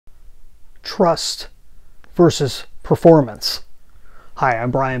Trust versus performance. Hi,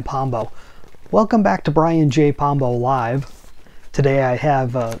 I'm Brian Pombo. Welcome back to Brian J. Pombo Live. Today I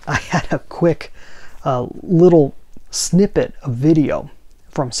had a quick little snippet of video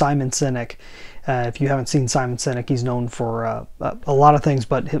from Simon Sinek. If you haven't seen Simon Sinek, he's known for a lot of things,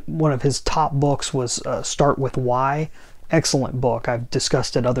 but one of his top books was Start With Why. Excellent book. I've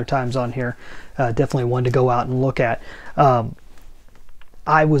discussed it other times on here. Definitely one to go out and look at.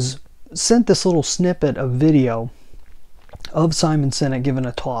 I was sent this little snippet of video of Simon Sinek giving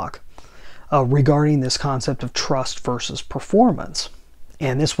a talk regarding this concept of trust versus performance.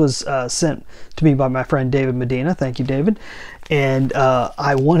 And this was sent to me by my friend David Medina. Thank you, David. And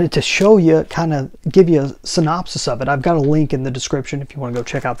I wanted to show you, kind of give you a synopsis of it. I've got a link in the description if you want to go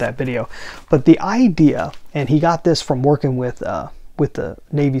check out that video. But the idea, and he got this from working with the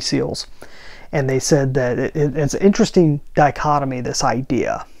Navy SEALs, and they said that it's an interesting dichotomy, this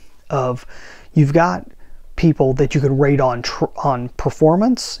idea of you've got people that you could rate on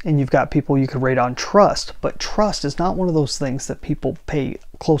performance, and you've got people you could rate on trust. But trust is not one of those things that people pay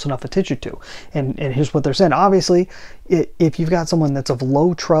close enough attention to. And here's what they're saying. Obviously, if you've got someone that's of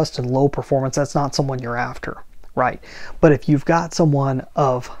low trust and low performance, that's not someone you're after, right? But if you've got someone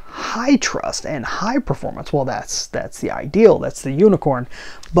of high trust and high performance, well, that's the ideal. That's the unicorn.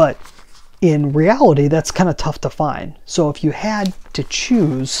 But in reality, that's kind of tough to find. So if you had to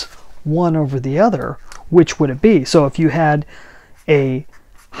choose one over the other, which would it be? So if you had a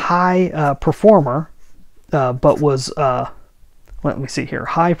high performer, but was, let me see here,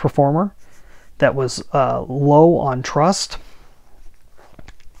 high performer that was low on trust,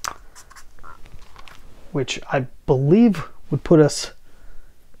 which I believe would put us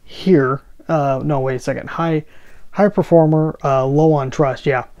here. No, wait a second. High performer, low on trust.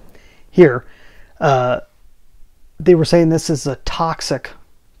 Yeah, here. They were saying this is a toxic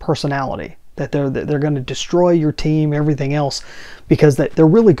personality, that they're going to destroy your team, everything else, because they're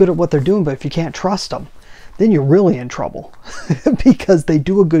really good at what they're doing, but if you can't trust them, then you're really in trouble because they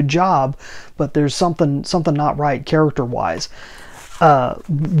do a good job, but there's something not right character-wise.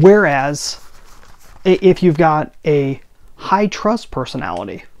 Whereas if you've got a high trust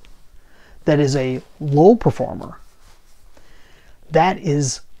personality that is a low performer, that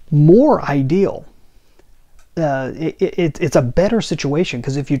is more ideal. It's a better situation,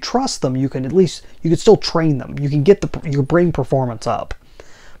 because if you trust them, you can still train them. You can get your brain performance up,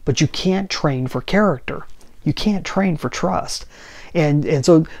 but you can't train for character. You can't train for trust, and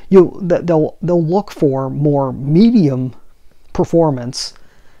so they'll look for more medium performance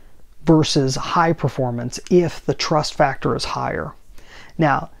versus high performance if the trust factor is higher.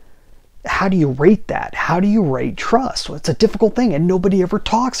 Now, how do you rate that? How do you rate trust? Well, it's a difficult thing, and nobody ever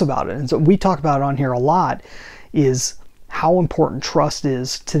talks about it. And so we talk about it on here a lot, is how important trust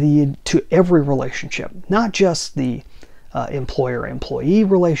is to every relationship, not just the employer-employee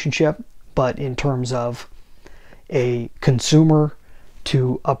relationship, but in terms of a consumer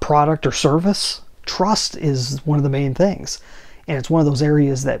to a product or service. Trust is one of the main things, and it's one of those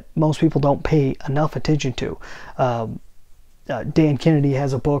areas that most people don't pay enough attention to. Dan Kennedy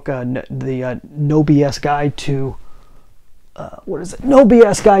has a book, the No BS Guide to No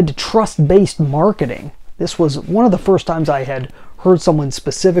BS Guide to Trust-Based Marketing. This was one of the first times I had heard someone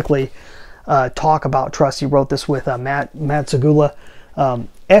specifically talk about trust. He wrote this with Matt Segula.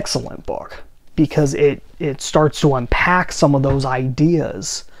 Excellent book, because it starts to unpack some of those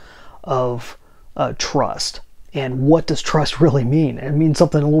ideas of trust. And what does trust really mean? It means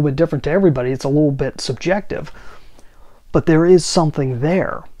something a little bit different to everybody. It's a little bit subjective. But there is something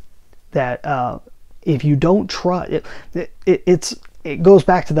there that if you don't trust, it goes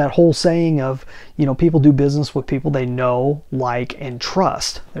back to that whole saying of, people do business with people they know, like, and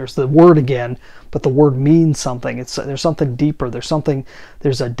trust. There's the word again, but the word means something. There's something deeper. There's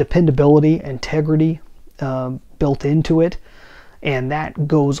a dependability, integrity built into it, and that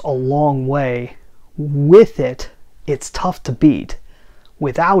goes a long way. With it, it's tough to beat.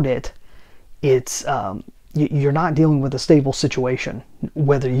 Without it, it's you're not dealing with a stable situation,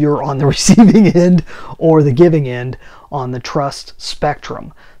 whether you're on the receiving end or the giving end on the trust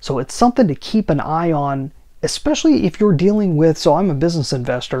spectrum. So it's something to keep an eye on, especially if you're dealing with, so I'm a business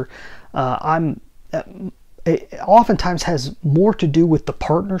investor, it oftentimes has more to do with the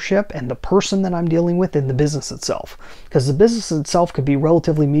partnership and the person that I'm dealing with than the business itself. Because the business itself could be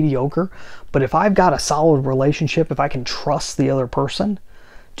relatively mediocre, but if I've got a solid relationship, if I can trust the other person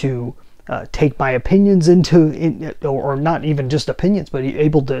to take my opinions or not even just opinions, but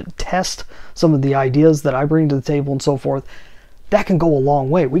able to test some of the ideas that I bring to the table and so forth, that can go a long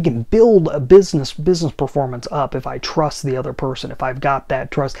way. We can build a business performance up if I trust the other person, if I've got that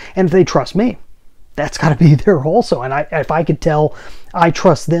trust, and if they trust me. That's got to be there also. And if I could tell I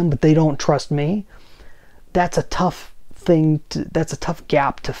trust them, but they don't trust me, that's a tough thing. That's a tough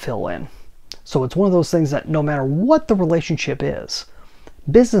gap to fill in. So it's one of those things that no matter what the relationship is,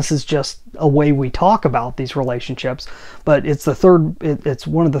 business is just a way we talk about these relationships, but it's it's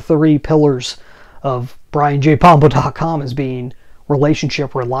one of the 3 pillars of BrianJPombo.com as being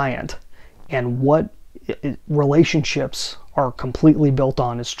relationship reliant. And what relationships are completely built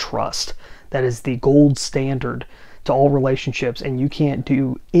on is trust. That is the gold standard to all relationships, and you can't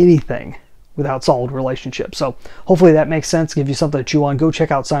do anything without solid relationships. So hopefully that makes sense, give you something to chew on. Go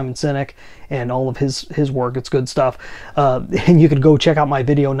check out Simon Sinek and all of his work. It's good stuff. And you can go check out my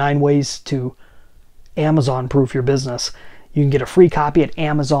video, 9 ways to Amazon proof your business. You can get a free copy at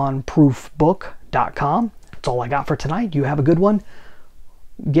amazonproofbook.com. That's all I got for tonight. You have a good one.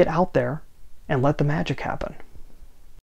 Get out there and let the magic happen.